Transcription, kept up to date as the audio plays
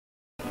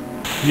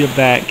You're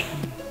back.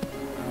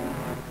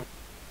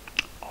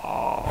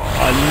 Oh,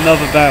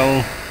 another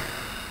battle.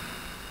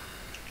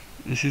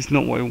 This is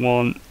not what I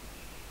want.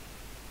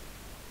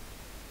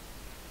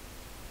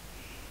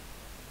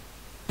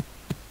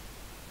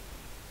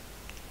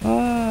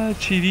 Ah,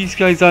 gee, these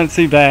guys aren't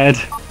so bad.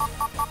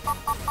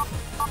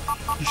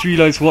 Just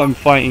realise what I'm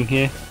fighting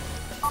here.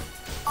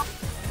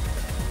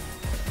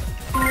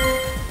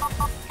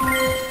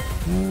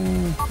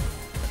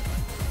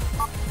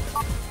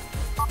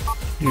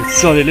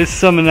 Solid, let's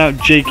summon out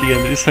Jake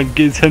again, but this time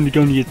get him to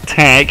go on the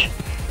attack.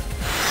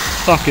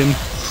 Fuck him.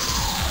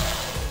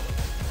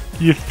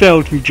 You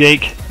failed me,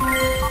 Jake.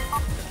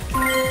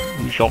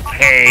 You shall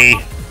pay.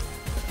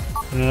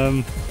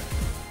 This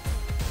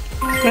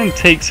one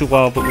takes a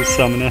while, but we'll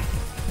summon her.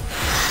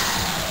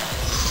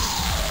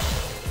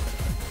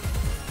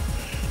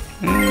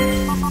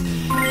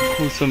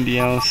 Call somebody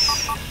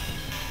else.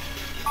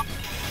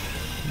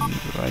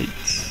 Right.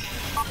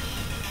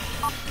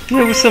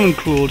 Yeah, we'll summon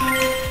Claude.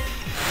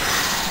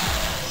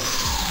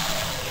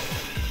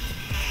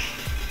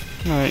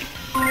 Alright.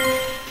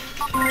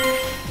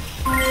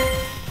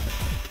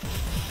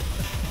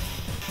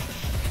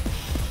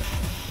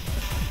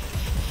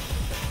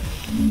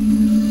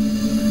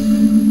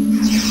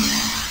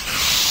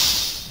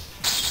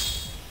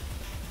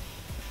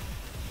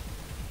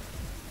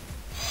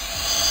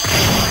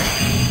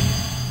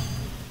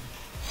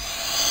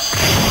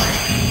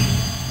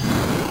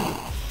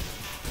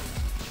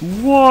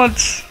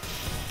 What?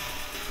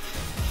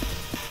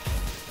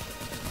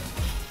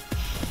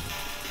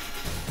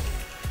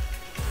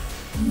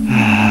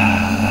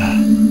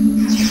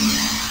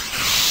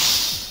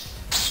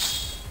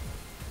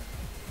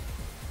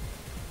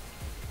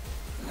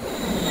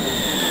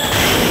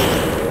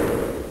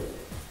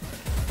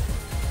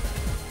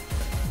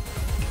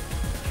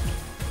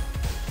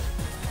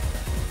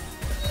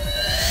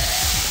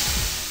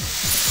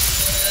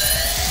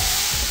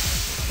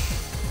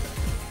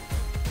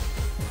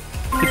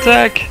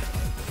 Attack!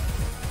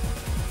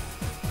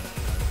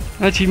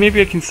 Actually, maybe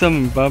I can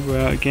summon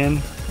Barbara out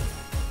again.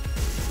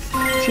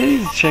 Actually, I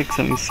need to check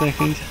something a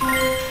second.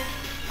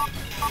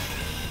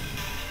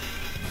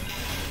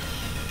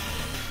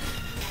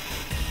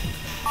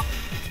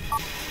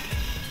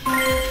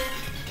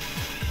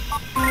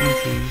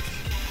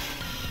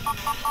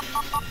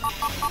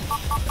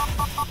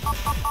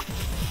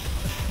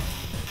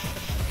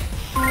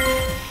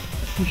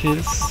 Okay,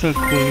 let's start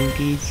calling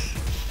these.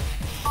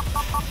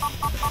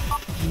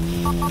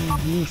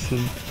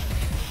 Awesome.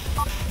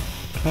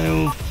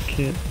 Kyle,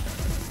 Kit.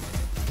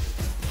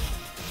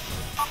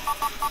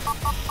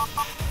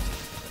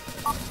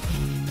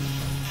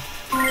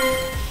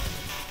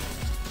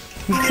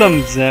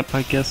 Some Zap,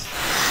 I guess.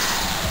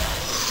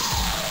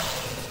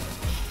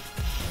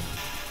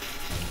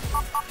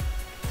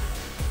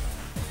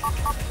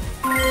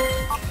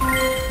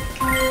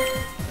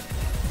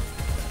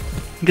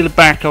 I'm gonna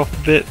back off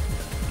a bit.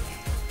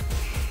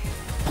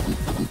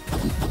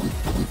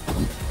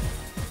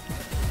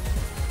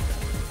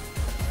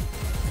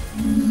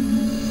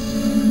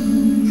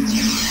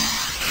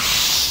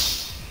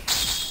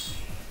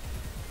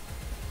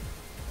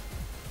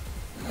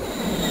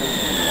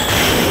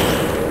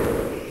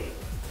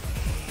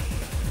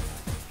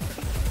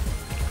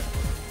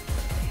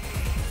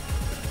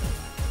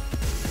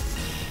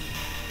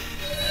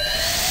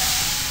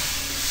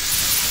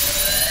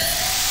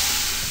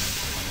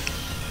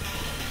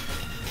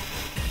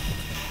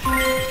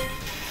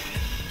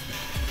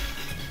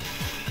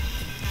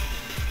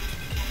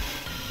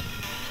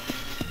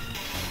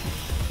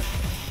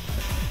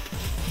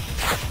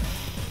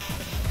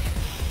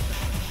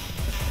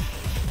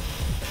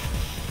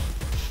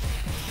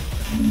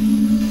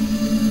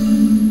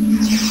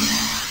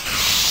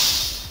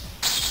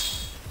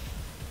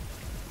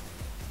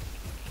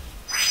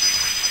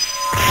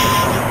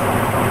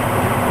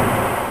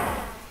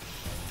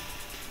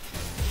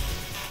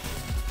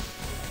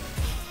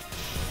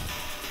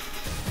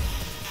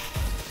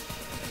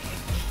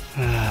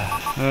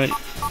 Alright.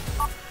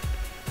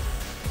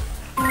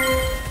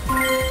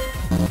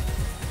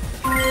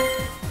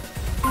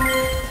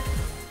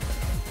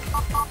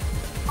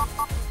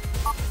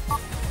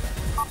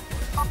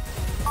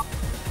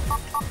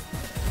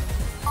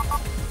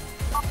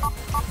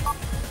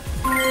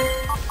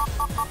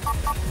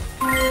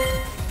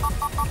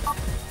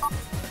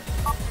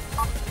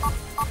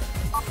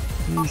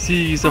 You see,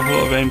 you use up a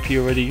lot of MP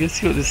already. Let's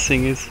see what this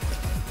thing is.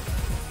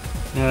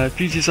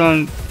 Features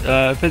on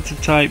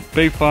offensive type,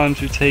 both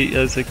arms rotate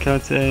as a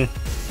cutter,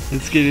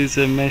 and skin is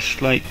a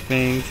mesh-like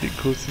thing that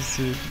causes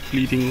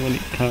bleeding when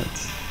it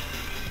cuts.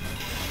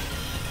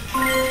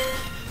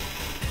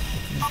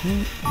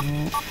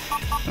 Well,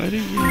 I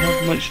don't really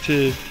have much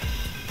to...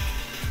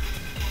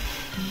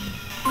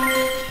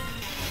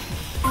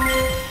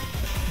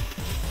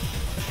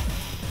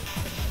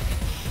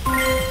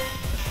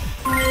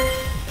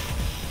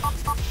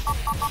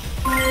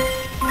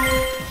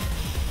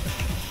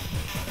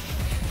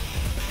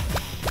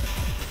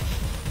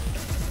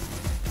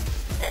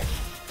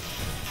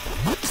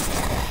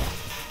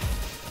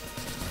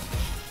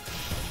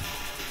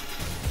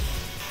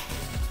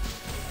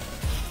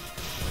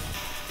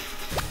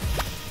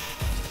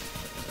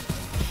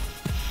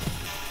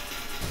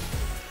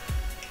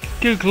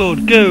 Go,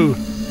 Claude, go!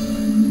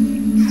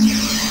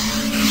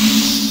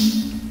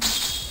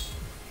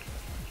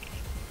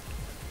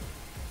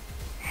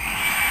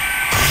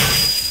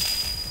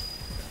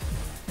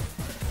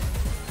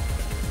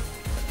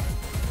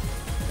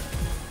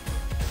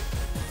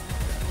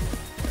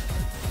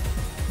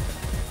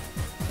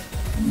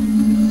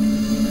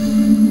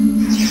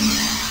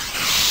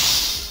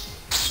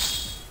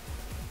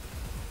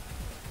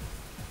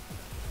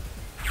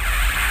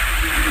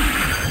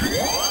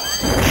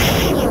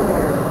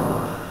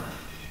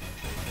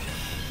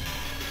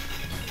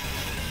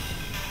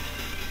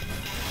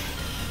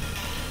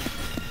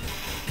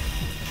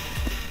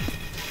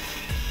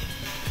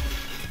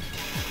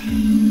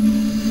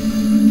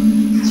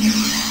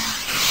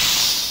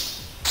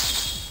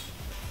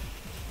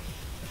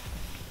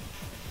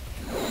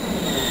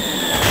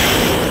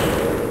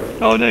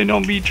 Oh no,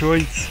 not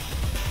Metroids!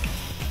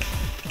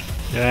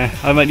 Yeah,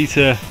 I might need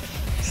to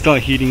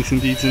start healing some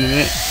dudes in a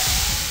minute.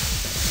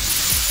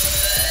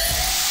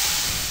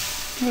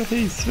 Oh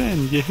hey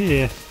Sven, you're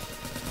here.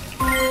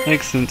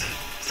 Excellent.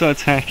 Start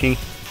attacking.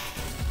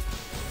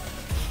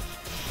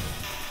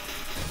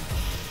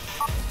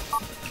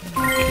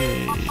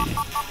 Okay.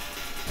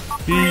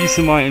 Use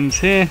some items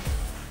here.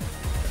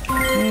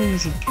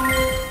 There's a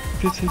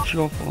bit of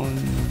drop on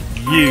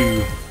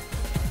you.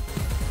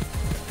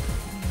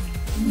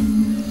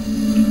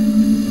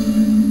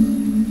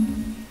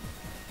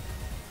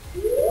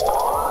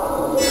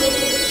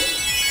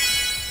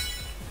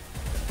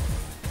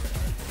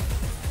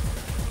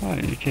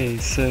 Right, okay,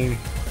 so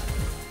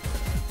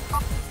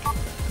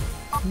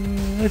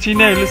actually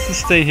no, let's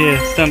just stay here,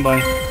 stand by.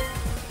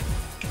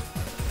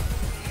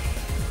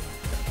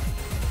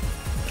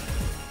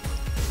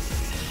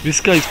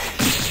 This guy's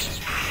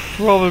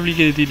probably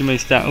going to do the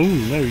most damage. Oh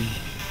no.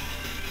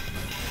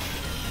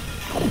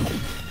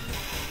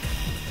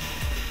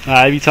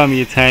 Every time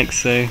he attacks,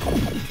 so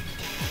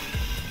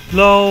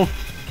LOL.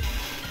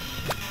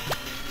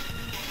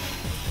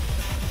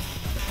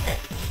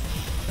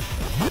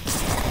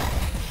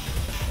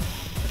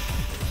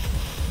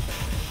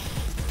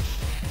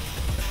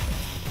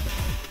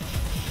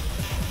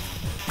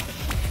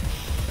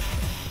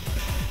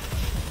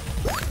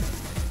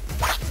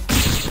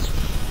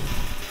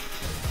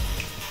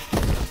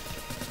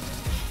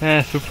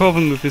 The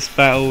problem with this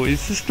battle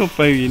is it's not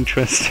very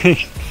interesting.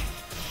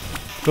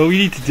 But we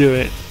need to do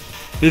it.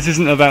 This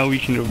isn't a battle we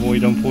can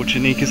avoid,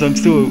 unfortunately, because I'm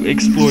still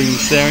exploring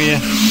this area.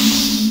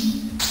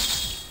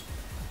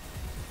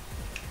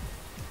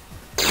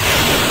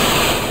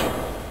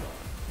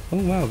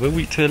 Oh wow, they're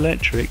weak to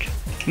electric.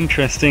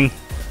 Interesting.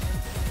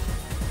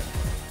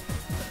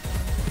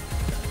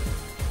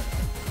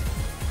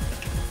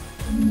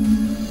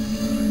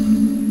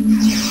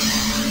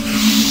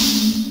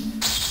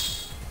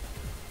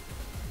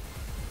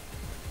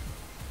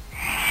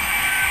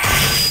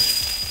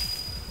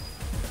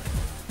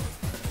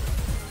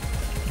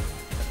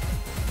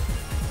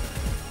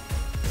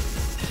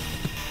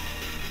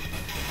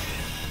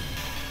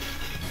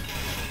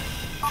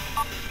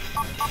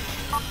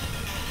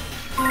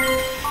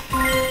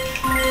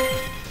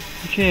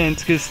 Okay, and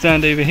it's gonna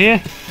stand over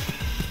here.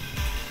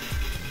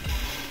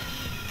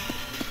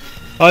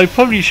 I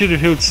probably should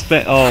have healed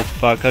Spe- oh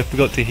fuck, I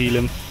forgot to heal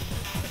him.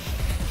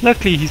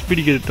 Luckily he's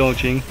pretty good at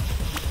dodging.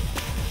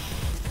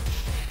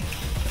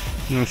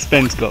 No,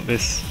 Spen's got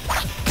this.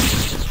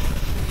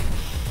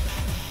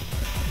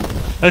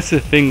 That's the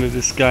thing with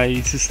this guy,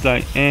 he's just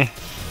like, eh.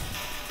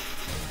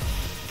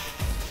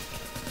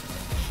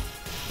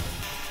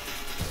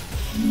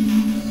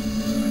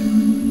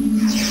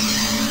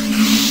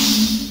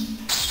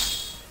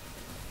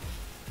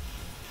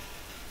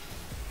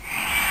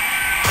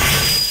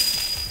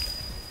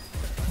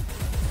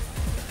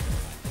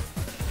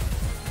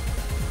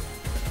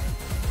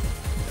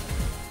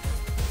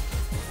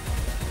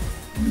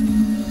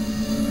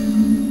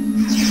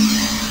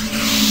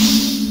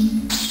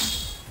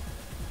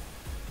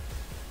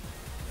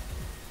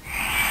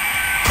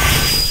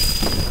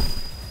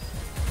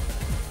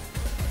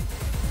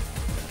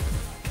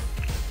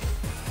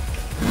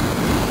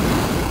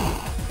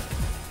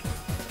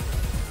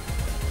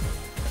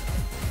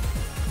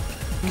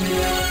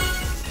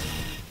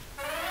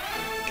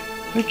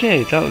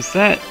 Okay, that was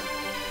that.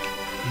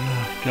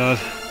 Oh god.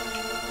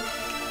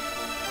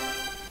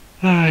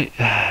 Alright,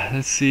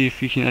 let's see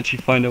if we can actually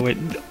find a way.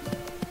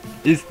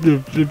 It's the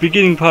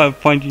beginning part of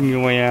finding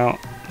your way out.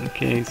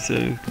 Okay, so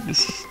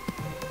this.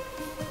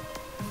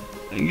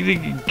 I'm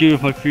gonna go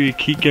with my theory,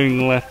 keep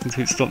going left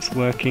until it stops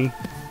working.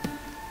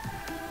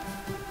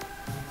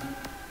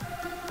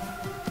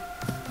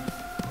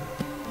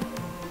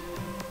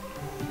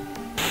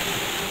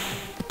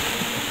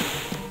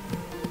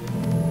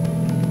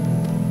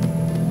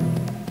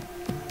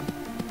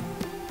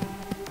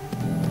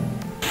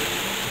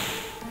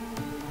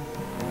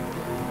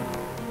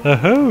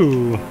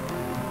 Oh!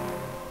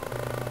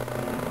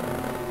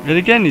 And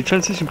again, in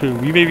transition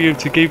code, we may be able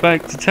to go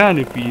back to town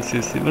if we use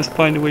this. It must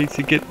find a way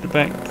to get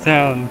back to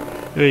town.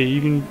 Hey,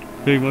 even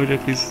though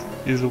Modok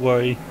is a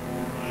worry.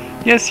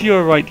 Yes, you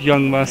are right,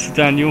 young Master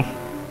Daniel.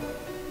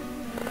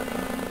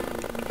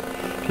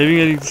 Getting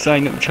ready to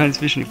sign up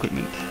transmission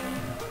equipment.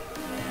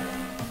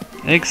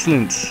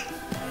 Excellent.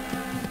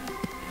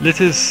 Let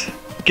us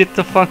get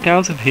the fuck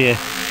out of here.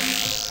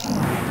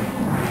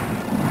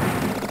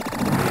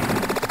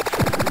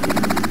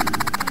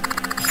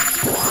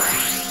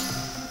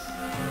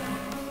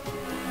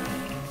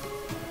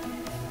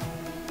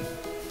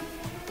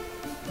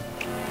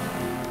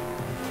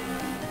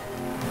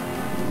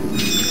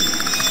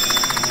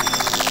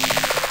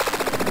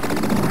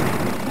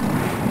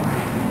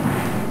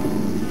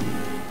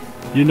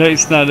 You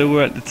notice now that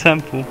we're at the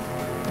temple.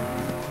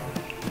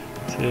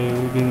 So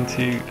we're going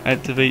to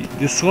activate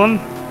this one.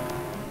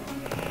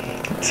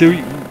 So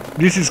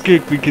this is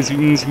good because it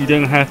means we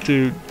don't have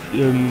to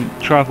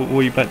travel all the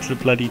way back to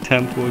the bloody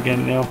temple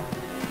again now.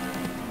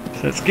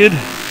 So that's good.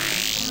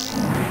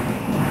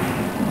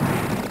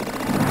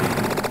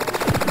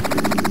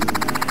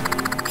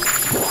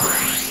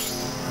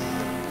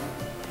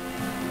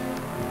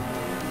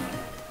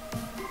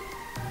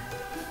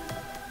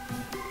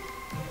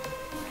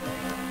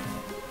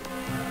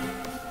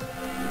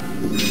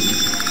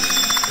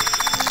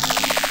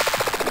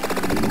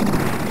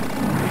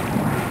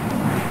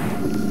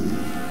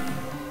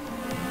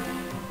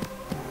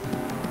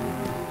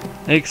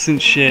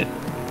 Excellent shit.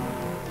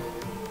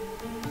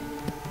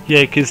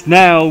 Yeah, because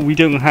now we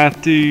don't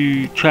have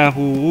to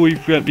travel all the way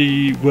throughout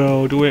the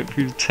world, all the way up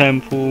through the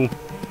temple.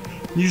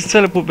 You just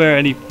teleport there at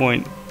any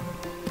point.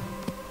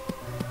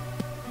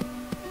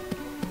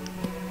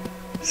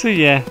 So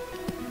yeah,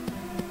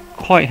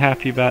 quite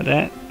happy about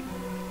that.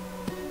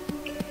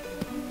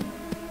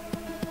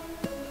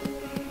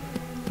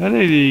 I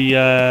know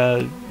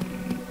the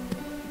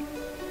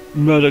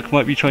Murdoch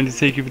might be trying to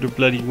take over the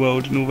bloody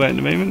world and all that in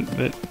the moment,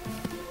 but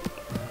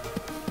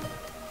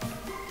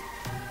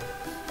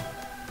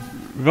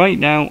right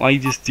now I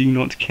just do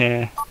not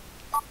care.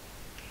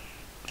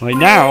 Right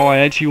now I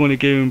actually want to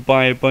go and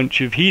buy a bunch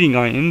of healing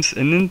items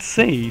and then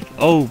save.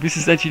 Oh, this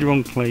is actually the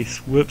wrong place.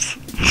 Whoops.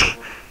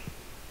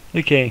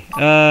 Okay,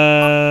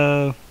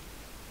 my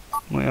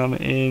armor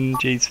in,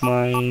 Jade's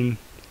mine.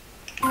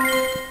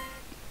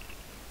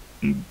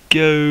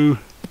 Go.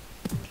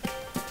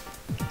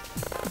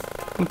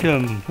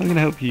 Welcome, how can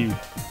I help you?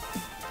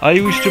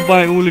 I wish to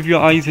buy all of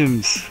your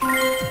items.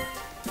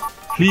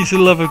 Please, for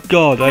the love of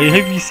God, I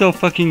hope you sell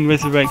fucking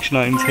resurrection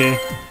items here.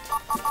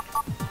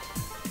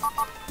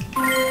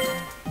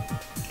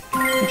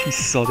 Actually,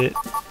 sod it.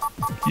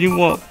 You know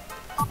what?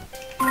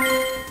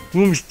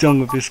 We're almost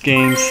done with this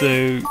game,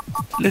 so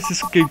let's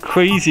just go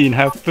crazy and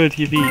have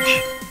 30 of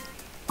each.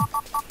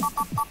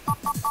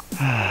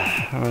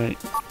 Alright.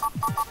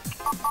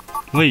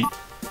 Wait.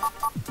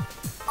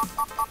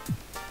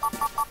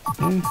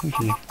 Oh,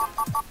 okay.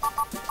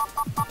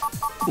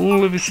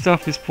 All of this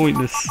stuff is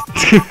pointless.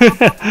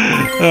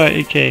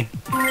 Alright, okay.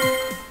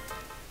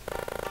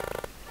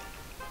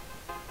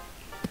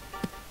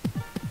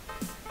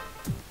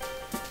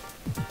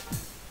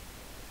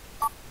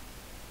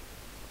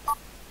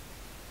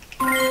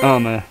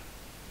 Armor.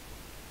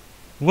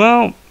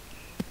 Well,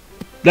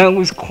 that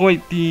was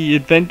quite the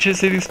adventure,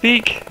 so to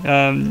speak.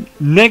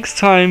 Next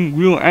time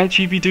we'll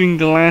actually be doing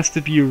the last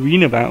of the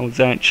arena battles,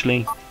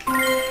 actually.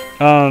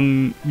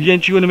 We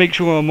actually want to make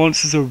sure our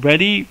monsters are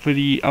ready for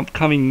the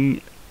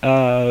upcoming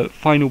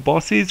final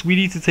bosses. We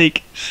need to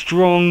take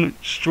strong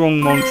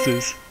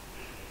monsters.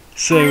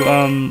 So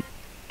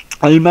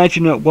I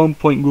imagine at one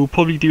point we'll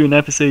probably do an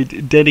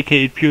episode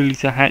dedicated purely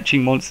to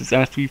hatching monsters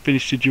after we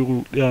finish the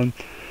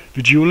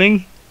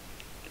dueling.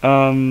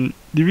 The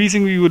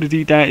reason we want to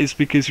do that is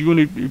because we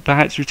want to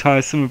perhaps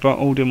retire some of our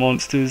older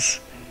monsters.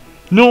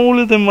 Not all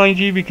of them, mind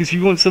you, because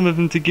we want some of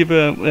them to give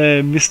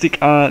a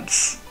mystic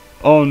arts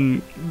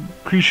on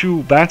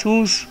crucial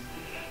battles.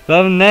 But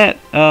other than that,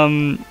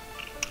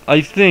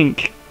 I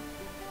think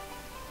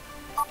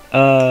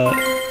I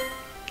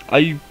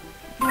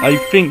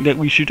think that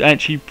we should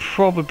actually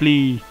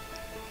probably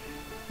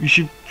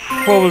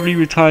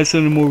retire some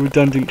of the more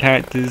redundant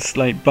characters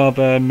like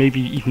Bubba,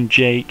 maybe even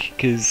Jake,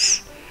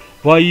 because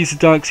while he's a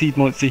Dark Seed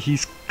monster,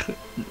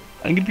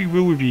 I'm gonna be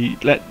real with you,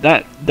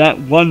 that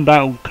one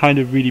battle kind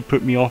of really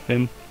put me off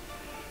him.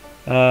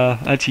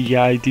 Actually,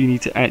 yeah, I do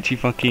need to actually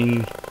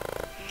fucking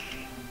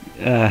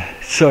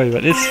sorry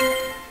about this.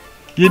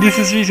 Yeah, this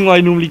is the reason why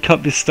I normally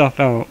cut this stuff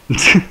out.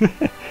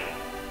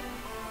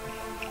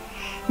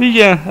 But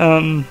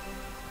yeah,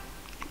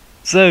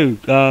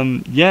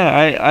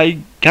 yeah, I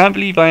can't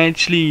believe I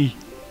actually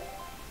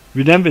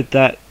remembered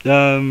that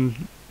the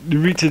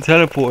route to the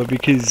teleporter,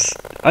 because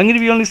I'm going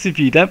to be honest with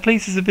you, that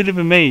place is a bit of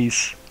a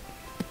maze.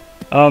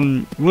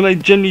 What I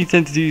generally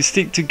tend to do is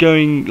stick to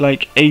going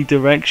like a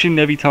direction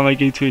every time I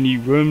go to a new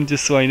room,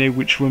 just so I know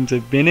which rooms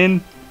I've been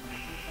in.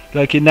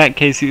 Like in that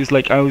case, it was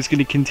like I was going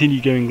to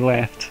continue going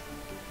left.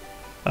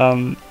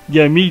 Yeah,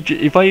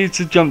 if I used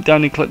to jump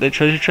down and collect that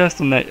treasure chest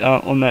on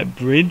that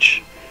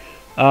bridge,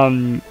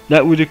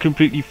 that would have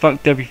completely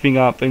fucked everything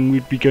up, and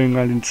we'd be going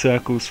around in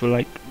circles for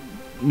like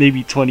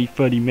maybe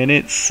 20-30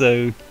 minutes.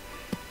 So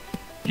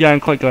yeah, I'm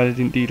quite glad I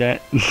didn't do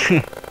that.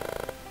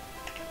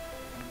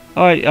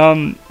 Alright,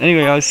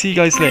 anyway, I'll see you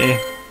guys later.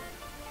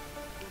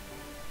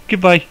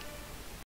 Goodbye.